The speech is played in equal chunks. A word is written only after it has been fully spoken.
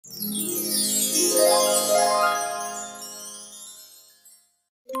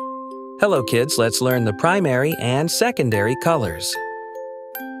Hello kids, let's learn the primary and secondary colors.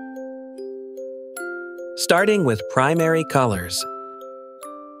 Starting with primary colors.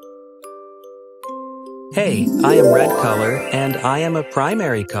 Hey, I am red color and I am a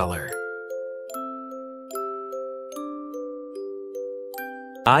primary color.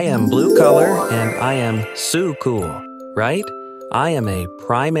 I am blue color and I am so cool, right? I am a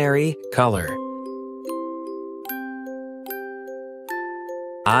primary color.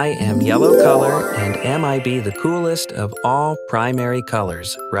 I am yellow color and am I be the coolest of all primary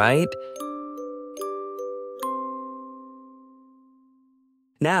colors, right?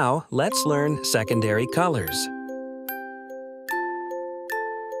 Now, let's learn secondary colors.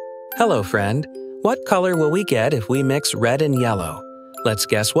 Hello, friend. What color will we get if we mix red and yellow? Let's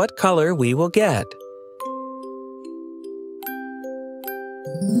guess what color we will get.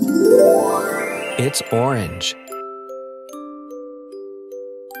 It's orange.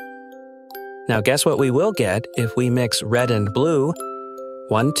 Now guess what we will get if we mix red and blue.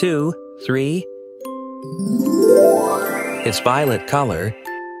 1, 2, 3. It's violet color.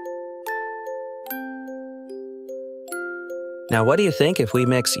 Now what do you think if we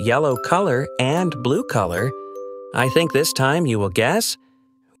mix yellow color and blue color? I think this time you will guess.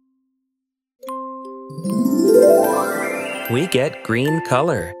 We get green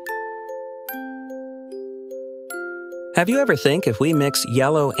color. Have you ever think if we mix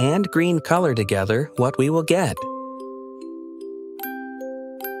yellow and green color together, what we will get?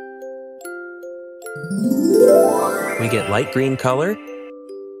 We get light green color.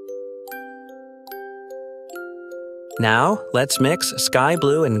 Now, let's mix sky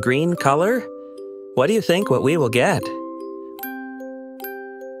blue and green color. What do you think what we will get?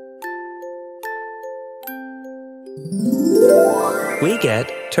 We get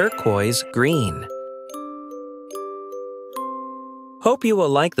turquoise green. Hope you will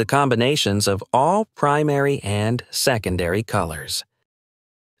like the combinations of all primary and secondary colors.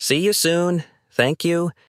 See you soon. Thank you.